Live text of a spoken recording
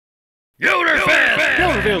Yoderfest!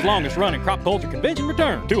 Yoderville's longest-running crop culture convention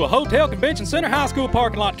returns to a hotel, convention center, high school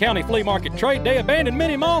parking lot, county flea market, trade day, abandoned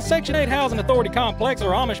mini mall, Section 8 housing authority complex,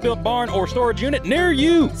 or Amish-built barn or storage unit near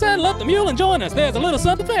you. Saddle up the mule and join us. There's a little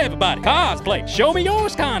something for everybody. Cosplay, show me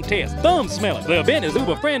yours contest, thumb smellers. The event is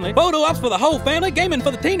uber-friendly. Photo ops for the whole family, gaming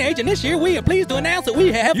for the teenage, and this year we are pleased to announce that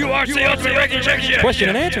we have URC Ultimate Wrestling Championship! Question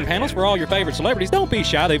and answering panels for all your favorite celebrities. Don't be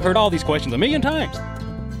shy. They've heard all these questions a million times.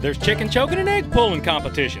 There's chicken choking and egg pulling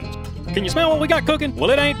competitions. Can you smell what we got cooking? Well,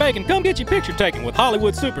 it ain't bacon. Come get your picture taken with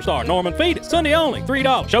Hollywood superstar Norman Feedit. Sunday only,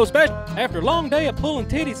 $3. Show special. After a long day of pulling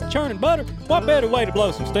titties and churning butter, what better way to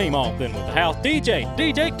blow some steam off than with the house DJ?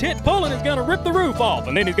 DJ Tit Pulling is gonna rip the roof off,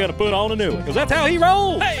 and then he's gonna put on a new one, because that's how he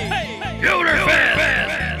rolls.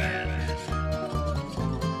 Yoderfest!